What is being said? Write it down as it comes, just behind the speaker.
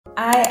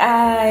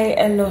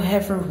Hello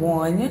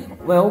everyone,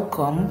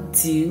 welcome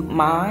to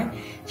my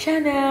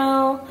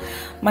channel.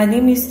 My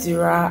name is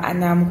Dura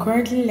and I'm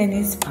currently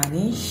learning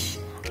Spanish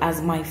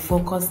as my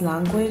focus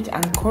language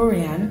and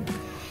Korean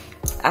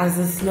as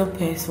the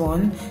slowest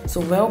one.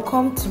 So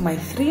welcome to my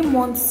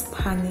 3-month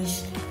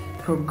Spanish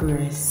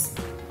progress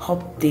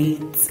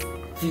update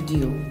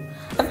video.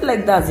 I feel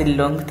like that's a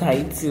long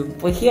title,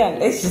 but yeah,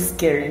 let's just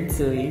get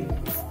into it.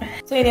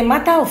 So in a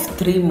matter of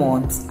 3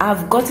 months,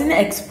 I've gotten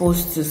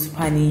exposed to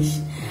Spanish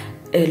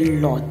a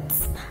lot,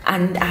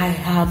 and I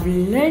have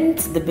learned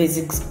the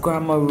basics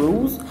grammar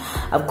rules.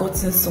 I've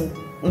gotten some,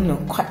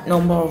 quite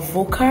number of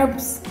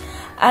vocabs.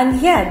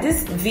 And yeah,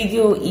 this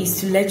video is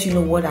to let you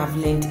know what I've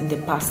learned in the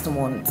past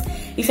month.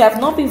 If you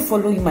have not been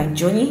following my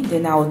journey,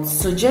 then I would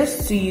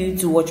suggest to you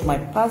to watch my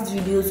past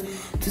videos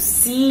to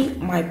see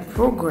my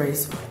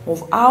progress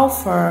of how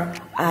far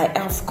I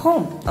have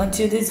come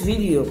until this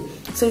video.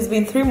 So it's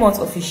been 3 months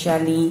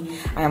officially.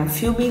 I am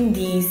filming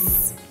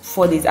this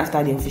 4 days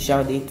after the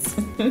official date.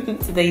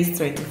 Today is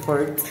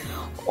 24th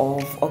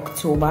of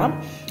October,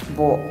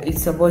 but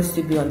it's supposed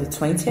to be on the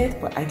 20th,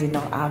 but I did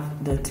not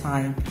have the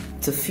time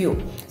to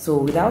film. So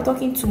without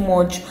talking too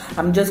much,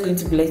 I'm just going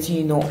to be letting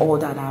you know all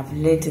that I've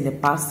learned in the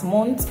past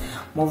month: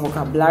 more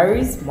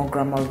vocabularies, more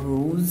grammar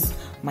rules,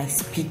 my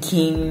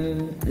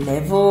speaking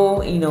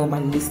level, my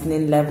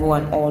listening level,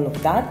 and all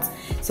of that.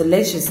 So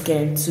let's just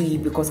get into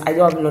it, because I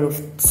don't have a lot of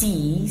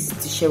teas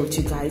to share with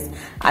you guys,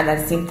 and at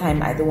the same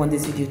time I don't want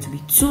this video to be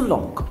too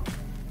long.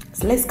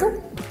 So let's go.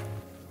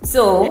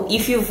 So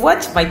if you've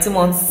watched my 2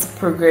 months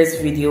progress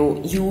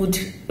video, you would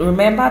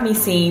remember me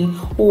saying,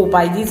 oh,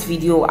 by this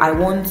video I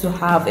want to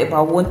have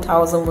about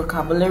 1,000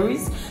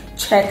 vocabularies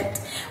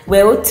checked.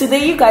 Well,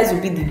 today you guys will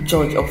be the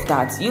judge of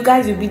that. You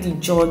guys will be the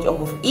judge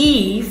of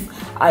if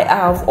I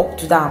have up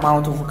to that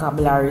amount of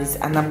vocabularies,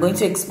 and I'm going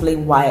to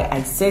explain why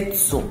I said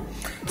so.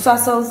 So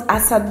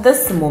as at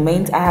this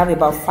moment, I have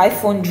about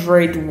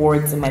 500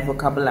 words in my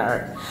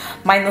vocabulary,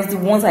 minus the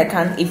ones I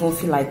can't even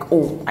feel like,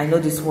 oh, I know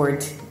this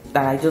word,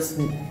 that I just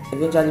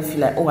eventually feel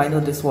like, oh, I know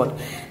this word.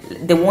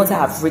 The ones I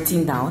have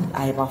written down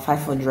are about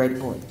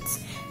 500 words.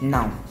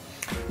 Now,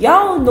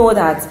 y'all know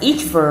that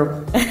each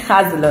verb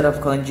has a lot of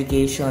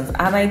conjugations,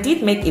 and I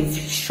did make a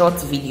short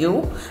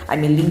video. I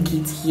may link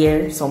it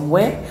here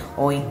somewhere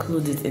or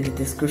include it in the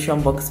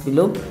description box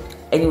below.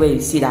 Anyway,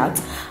 you see that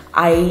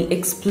I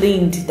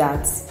explained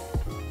that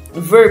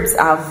verbs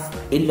have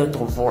a lot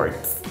of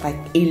words, like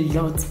a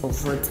lot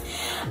of words.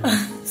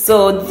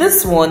 So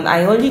this one,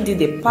 I only did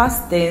the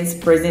past tense,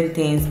 present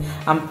tense,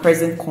 and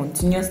present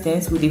continuous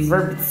tense. With the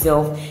verb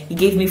itself, it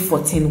gave me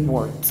 14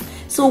 words.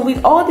 So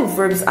with all the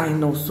verbs I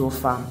know so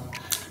far,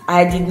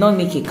 I did not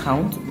make a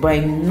count, but I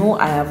know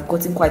I have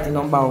gotten quite a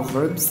number of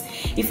verbs.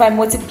 If I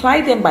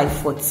multiply them by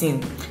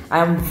 14, I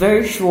am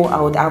very sure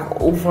I would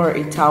have over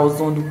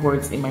 1,000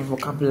 words in my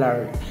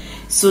vocabulary.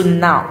 So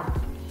now,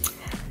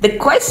 the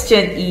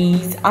question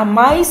is, am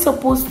I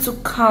supposed to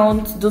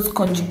count those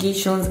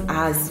conjugations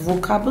as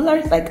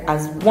vocabulary, like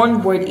as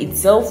one word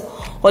itself,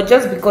 or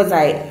just because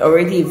I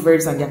already have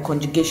verbs and their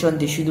conjugation,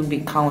 they shouldn't be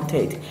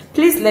counted?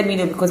 Please let me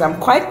know, because I'm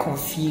quite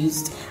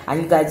confused,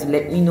 and you guys will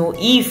let me know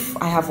if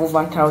I have over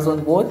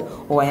 1,000 words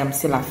or I am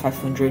still at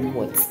 500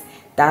 words.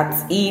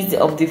 That is the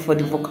update for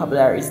the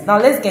vocabularies. Now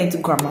let's get into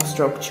grammar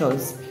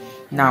structures.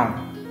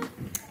 Now,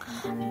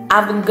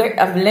 I've been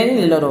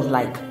learning a lot of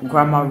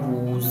grammar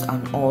rules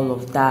and all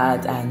of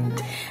that,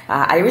 and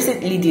I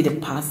recently did the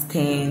past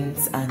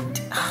tense,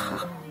 and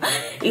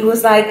it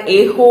was like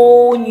a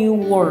whole new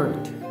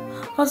word.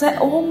 I was like,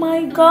 oh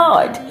my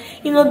god,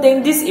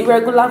 then these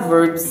irregular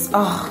verbs,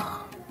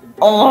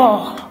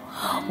 why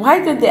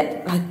did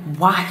they,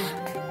 why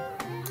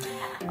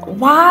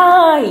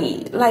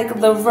like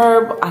the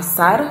verb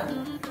asar,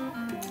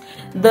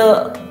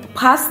 the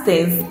past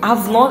tense,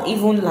 I've not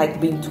even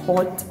been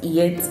taught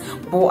yet,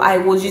 but I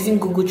was using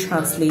Google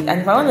Translate,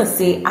 and if I want to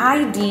say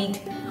I did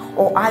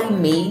or I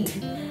made,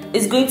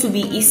 it's going to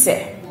be ise.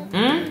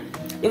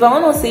 If I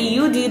want to say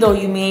you did or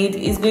you made,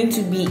 it's going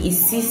to be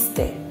hiciste.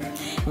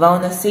 If I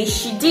want to say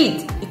she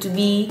did, it will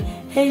be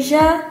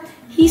ella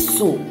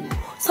hizo.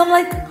 So I'm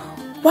like,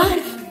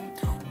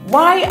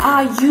 why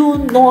are you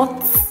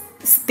not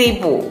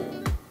stable?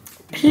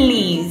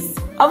 Please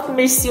have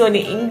mercy on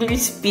the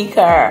English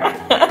speaker.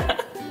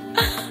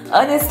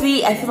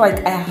 Honestly, I feel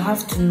like I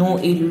have to know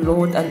a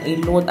lot and a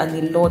lot and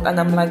a lot, and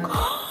I'm like,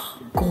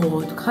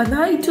 God, can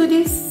I do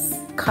this?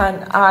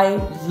 Can I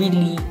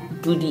really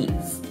do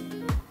this?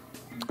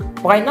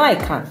 But I know I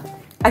can.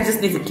 I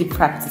just need to keep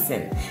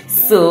practicing.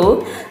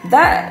 So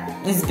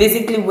that is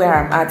basically where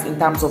I'm at in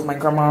terms of my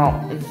grammar,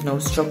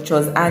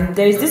 structures. And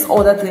there's this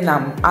other thing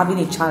I'm having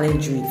a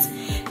challenge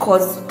with,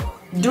 because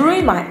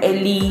during my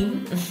early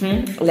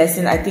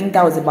lesson, I think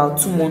that was about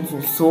 2 months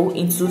or so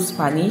into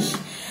Spanish,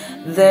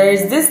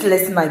 there's this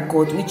lesson I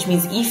got, which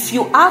means if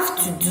you have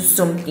to do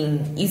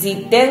something, is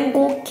it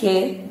tengo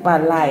que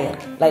bailar?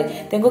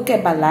 Like tengo que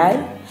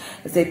bailar.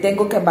 It's a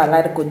tengo que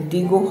bailar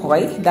contigo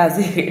hoy. That's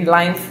a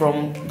line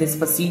from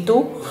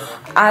Despacito.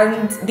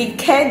 And the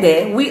que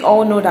there, we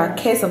all know that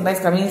que sometimes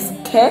can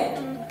mean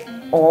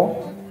que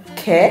or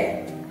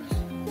que.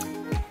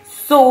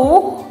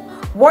 So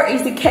what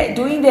is the cat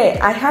doing there?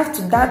 I have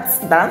to dance.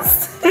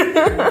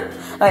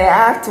 I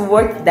have to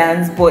work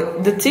dance,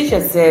 but the teacher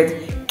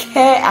said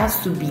care has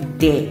to be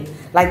there.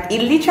 Like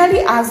it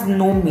literally has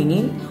no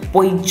meaning,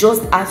 but it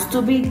just has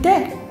to be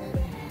there.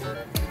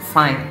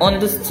 Fine,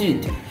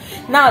 understood.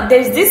 Now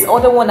there's this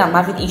other one I'm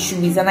having issue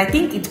with, and I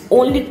think it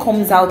only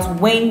comes out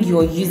when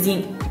you're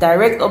using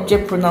direct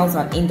object pronouns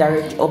and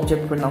indirect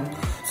object pronouns.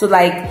 So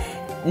like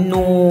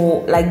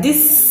no, like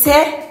this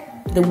say.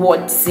 The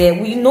word say,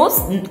 we know,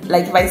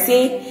 like if I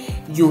say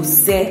you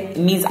say, it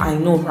means I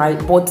know, right?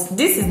 But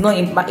this is not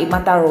a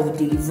matter of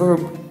the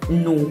verb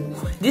know.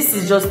 This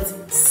is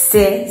just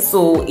say,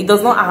 so it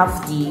does not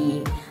have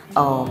the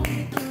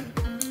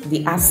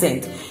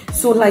accent.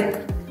 So like,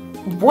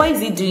 what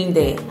is it doing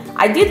there?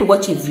 I did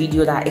watch a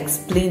video that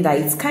explained that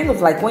it's kind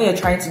of like when you're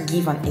trying to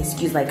give an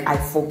excuse, like I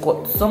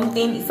forgot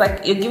something. It's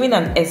like you're giving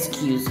an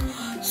excuse.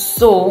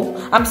 So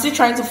I'm still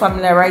trying to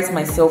familiarize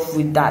myself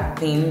with that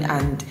thing,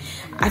 and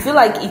I feel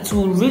like it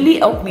will really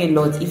help me a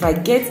lot if I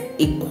get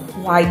a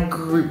quiet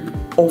grip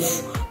of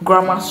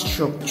grammar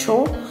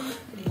structure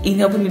in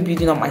helping me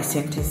building up my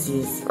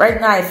sentences. Right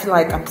now, I feel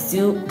like I'm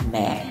still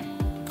meh.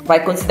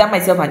 But I consider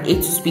myself an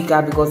A2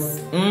 speaker because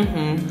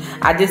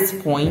at this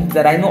point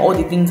that I know all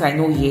the things I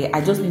know here, I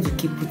just need to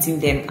keep putting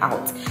them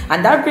out.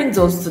 And that brings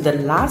us to the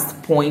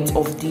last point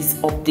of this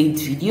update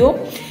video,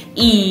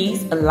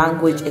 is a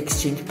language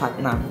exchange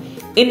partner.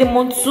 In the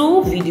month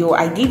 2 video,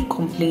 I did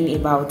complain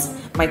about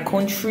my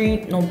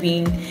country not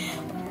being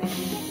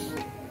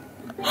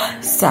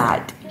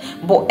sad.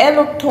 But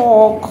Hello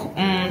Talk,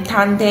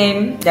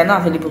 Tandem, they're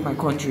not available in my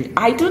country.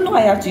 I don't know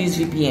I have to use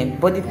VPN,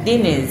 but the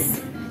thing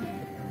is,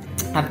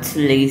 I'm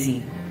too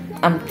lazy.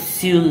 I'm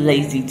too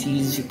lazy to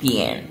use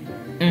VPN.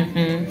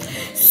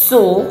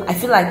 So I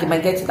feel like it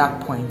might get to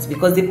that point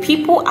because the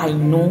people I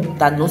know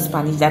that know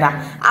Spanish that are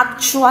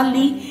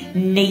actually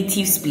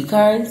native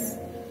speakers,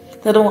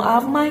 they don't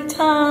have my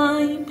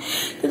time.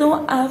 They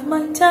don't have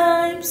my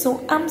time.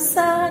 So I'm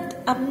sad.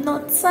 I'm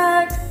not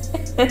sad.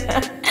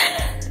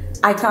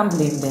 I can't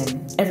blame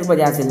them.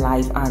 Everybody has a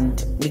life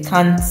and we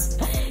can't,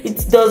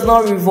 it does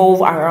not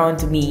revolve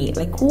around me.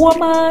 Like, who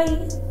am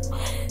I?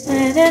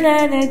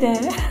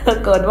 Oh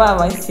God, why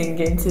am I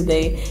singing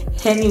today?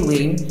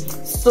 Anyway,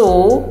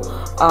 so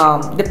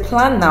the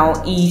plan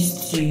now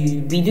is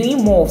to be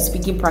doing more of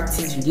speaking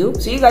practice video.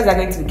 So you guys are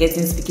going to be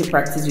getting speaking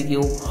practice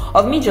video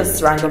of me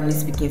just randomly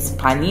speaking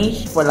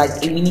Spanish for like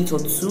a minute or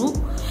two,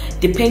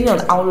 depending on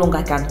how long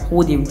I can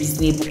hold a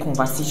reasonable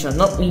conversation.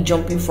 Not me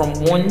jumping from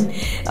one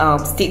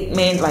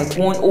statement, like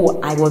one, oh,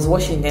 I was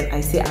watching, then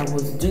I say I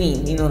was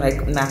doing, you know,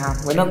 like, nah,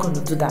 we're not going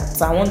to do that.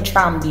 So I want to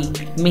try and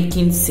be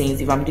making sense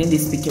if I'm doing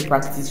this speaking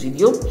practice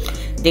video.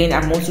 Then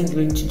I'm also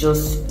going to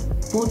just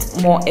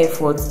put more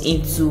effort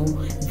into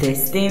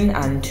this thing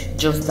and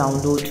just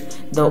download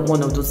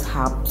one of those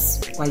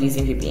apps while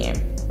using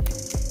VPN.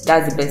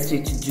 That's the best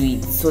way to do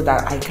it, so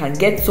that I can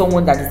get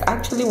someone that is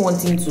actually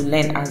wanting to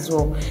learn as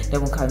well,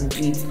 then we can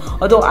do it.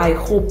 Although I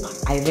hope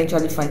I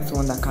eventually find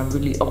someone that can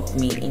really help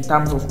me in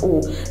terms of,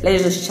 oh,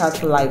 let's just chat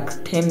for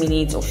like 10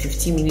 minutes or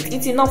 15 minutes.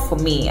 It's enough for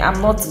me. I'm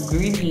not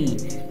greedy.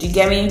 Do you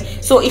get me?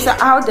 So if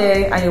you're out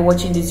there and you're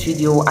watching this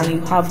video and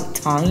you have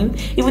time,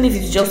 even if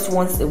it's just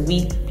once a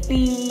week,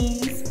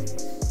 please,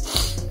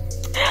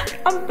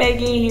 I'm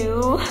begging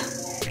you,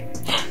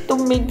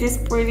 don't make this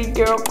pretty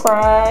girl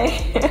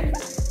cry.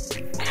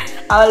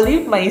 I'll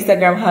leave my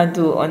Instagram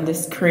handle on the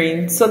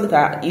screen so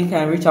that you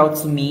can reach out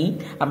to me.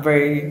 I'm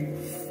very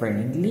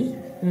friendly.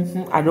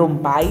 I don't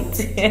bite.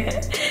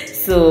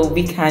 So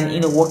we can,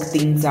 you know, work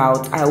things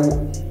out. I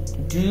will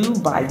do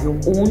by your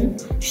own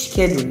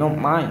schedule, not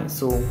mine.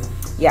 So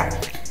yeah,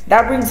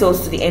 that brings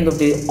us to the end of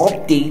the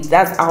update.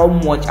 That's how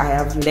much I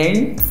have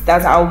learned.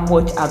 That's how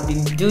much I've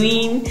been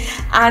doing.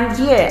 And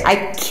yeah,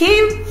 I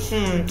came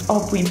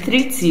up with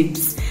 3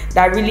 tips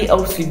that really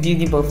helps with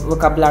building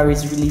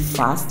vocabularies really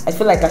fast. I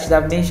feel like I should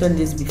have mentioned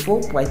this before,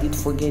 but I did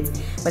forget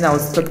when I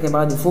was talking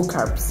about the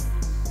vocabs.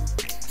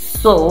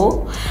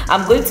 So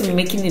I'm going to be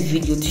making a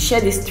video to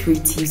share these 3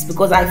 tips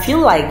because I feel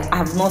like I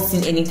have not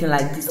seen anything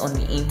like this on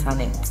the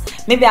internet.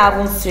 Maybe I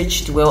haven't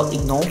searched well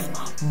enough,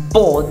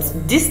 but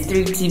these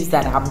 3 tips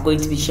that I'm going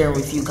to be sharing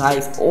with you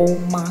guys, oh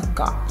my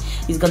God,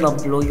 it's gonna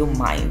blow your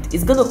mind.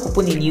 It's gonna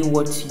open a new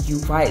world to you,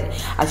 right,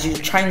 as you're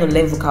trying to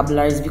learn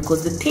vocabularies.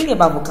 Because the thing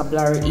about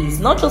vocabulary is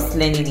not just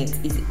learning it,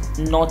 it's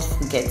not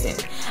forgetting.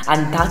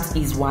 And that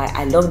is why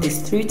I love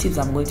these 3 tips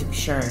I'm going to be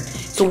sharing.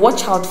 So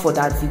watch out for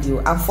that video.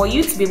 And for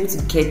you to be able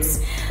to get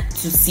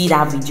to see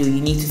that video,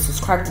 you need to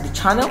subscribe to the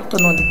channel,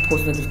 turn on the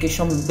post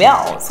notification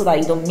bell so that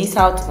you don't miss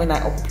out when I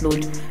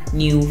upload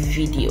new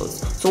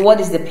videos. So what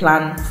is the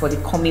plan plan for the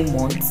coming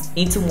months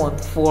into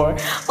month 4.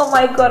 Oh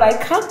my god, I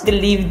can't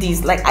believe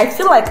this. Like, I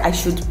feel like I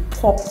should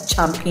pop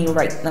champagne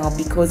right now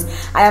because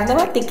I have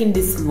never taken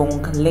this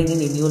long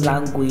learning a new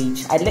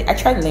language. I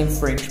tried to learn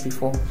French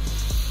before.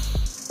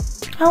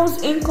 I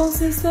was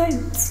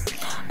inconsistent.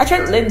 I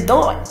tried to learn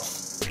Dutch.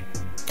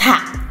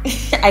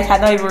 I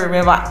cannot even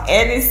remember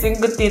any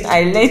single thing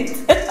I learned.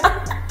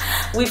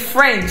 With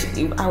French,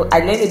 I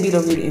learned a bit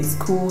of it in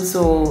school,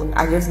 so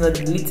I just know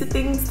the little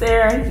things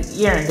there,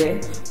 here and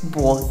there.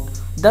 But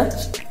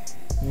Dutch,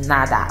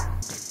 nada.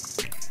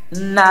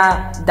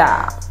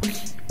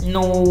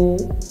 No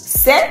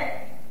se.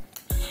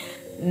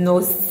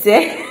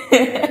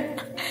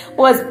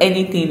 What's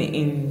anything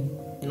in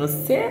no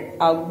se?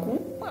 Algo.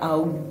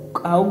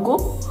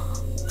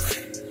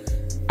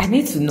 I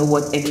need to know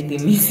what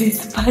anything means in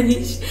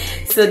Spanish.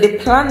 So the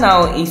plan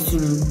now is to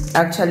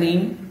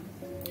actually,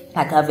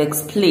 like I've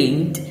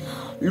explained,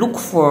 look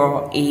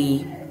for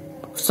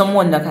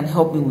someone that can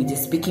help me with the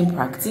speaking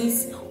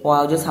practice, or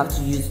I'll just have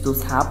to use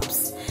those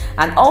apps.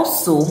 And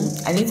also,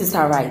 I need to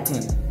start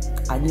writing.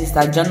 I need to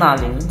start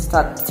journaling,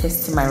 start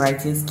testing my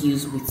writing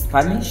skills with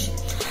Spanish.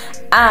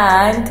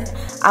 And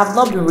I've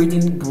not been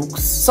reading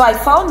books, so I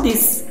found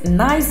this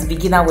nice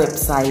beginner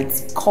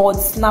website called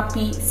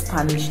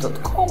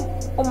snappyspanish.com.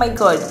 Oh my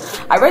god,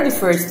 I read the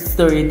first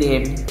story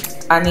there,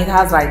 and it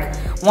has like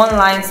one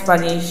line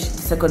Spanish,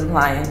 the second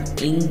line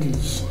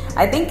English.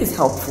 I think it's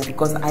helpful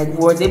because I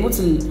was able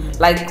to,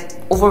 like,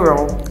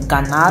 overall,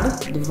 ganar,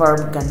 the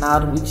verb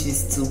ganar, which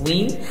is to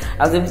win,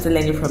 I was able to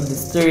learn it from the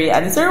story.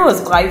 And the story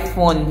was quite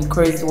fun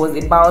because it was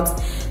about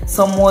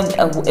someone,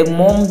 a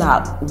mom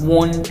that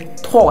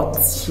thought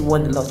she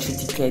won the lottery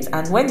ticket.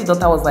 And when the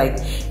daughter was like,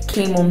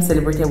 came home,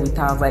 celebrated with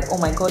her, I was like, oh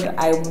my god,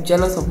 I'm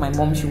jealous of my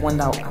mom, she won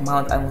that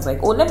amount. And I was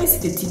like, oh, let me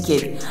see the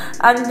ticket.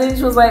 And then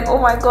she was like, oh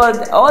my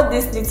god, all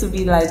this needs to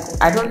be like,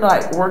 I don't know how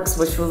it works,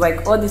 but she was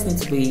like, all this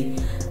needs to be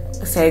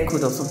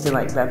circled or something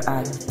like that.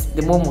 And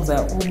the mom was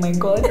like, oh my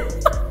god.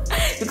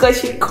 Because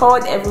she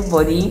called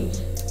everybody,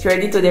 she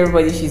already told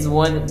everybody she's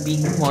won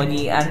big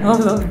money and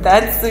all of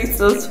that. So it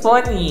was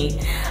funny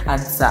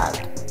and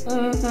sad.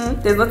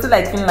 There's nothing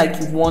like feeling like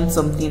you won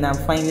something and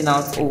finding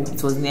out, oh,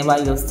 it was never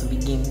yours to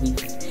begin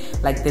with.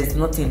 Like, there's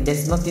nothing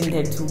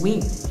there to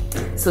win.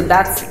 So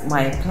that's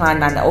my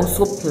plan. And I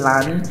also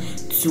plan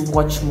to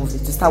watch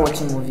movies, to start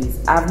watching movies.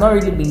 I've not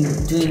really been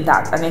doing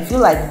that, and I feel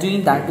like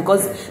doing that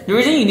because the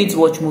reason you need to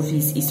watch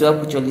movies is to help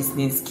with your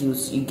listening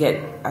skills, you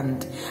get.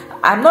 And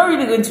I'm not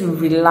really going to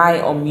rely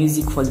on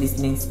music for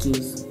listening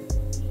skills.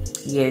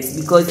 Yes,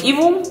 because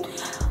even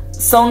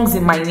songs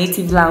in my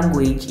native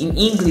language, in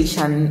English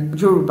and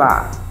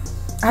Yoruba,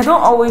 I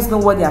don't always know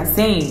what they are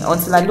saying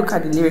until I look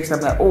at the lyrics.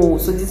 I'm like, oh,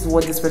 so this is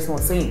what this person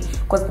was saying,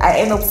 because I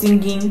end up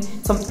singing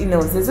something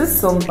else. There's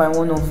this song by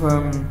one of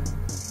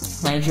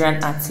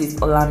Nigerian artist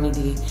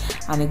Olamide,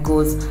 and it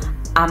goes,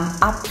 I'm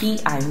happy,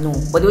 I know.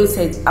 But the way it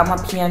says, I'm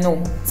a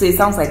piano, so it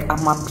sounds like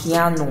I'm a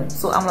piano.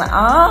 So I'm like,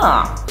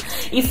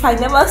 if I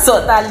never saw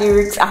that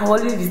lyrics, I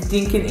always be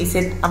thinking it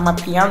said I'm a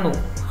piano.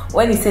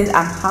 When it says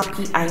I'm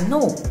happy, I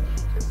know.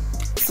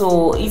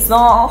 So it's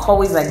not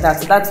always like that.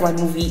 So that's why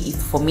movie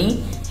is, for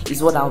me,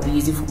 is what I'll be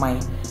using for my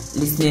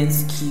listening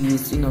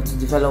skills, you know, to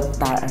develop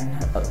that and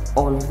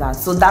all of that.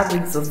 So that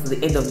brings us to the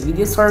end of the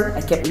video. Sorry,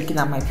 I kept looking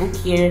at my book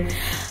here.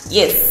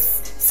 Yes,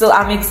 so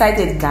I'm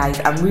excited,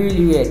 guys. I'm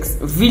really excited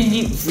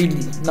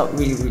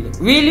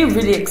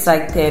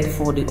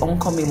for the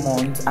oncoming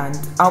months and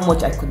how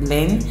much I could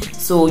learn.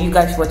 So you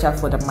guys watch out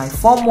for my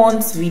 4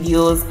 months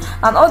videos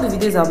and all the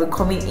videos that will be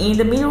coming in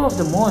the middle of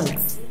the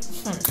month.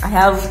 I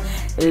have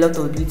a lot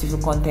of beautiful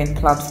content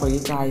planned for you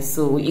guys,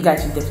 so you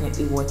guys should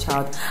definitely watch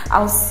out.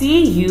 I'll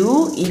see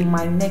you in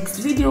my next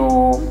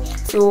video.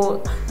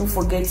 So don't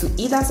forget to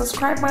hit that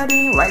subscribe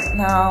button right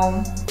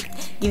now.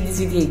 Give this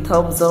video a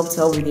thumbs up to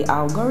help with the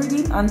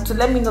algorithm and to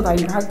let me know that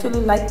you actually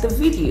like the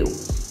video.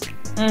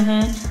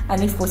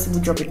 And if possible,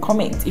 drop a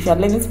comment. If you're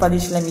learning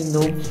Spanish, let me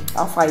know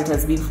how far it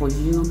has been for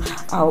you,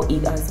 how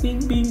it has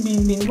been.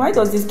 Why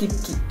does this keep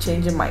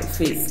changing my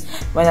face?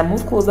 When I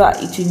move closer,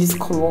 it changes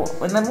color.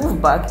 When I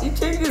move back, it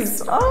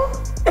changes.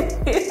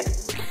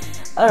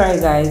 Alright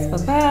guys, bye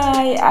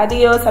bye,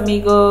 adios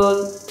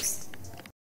amigos.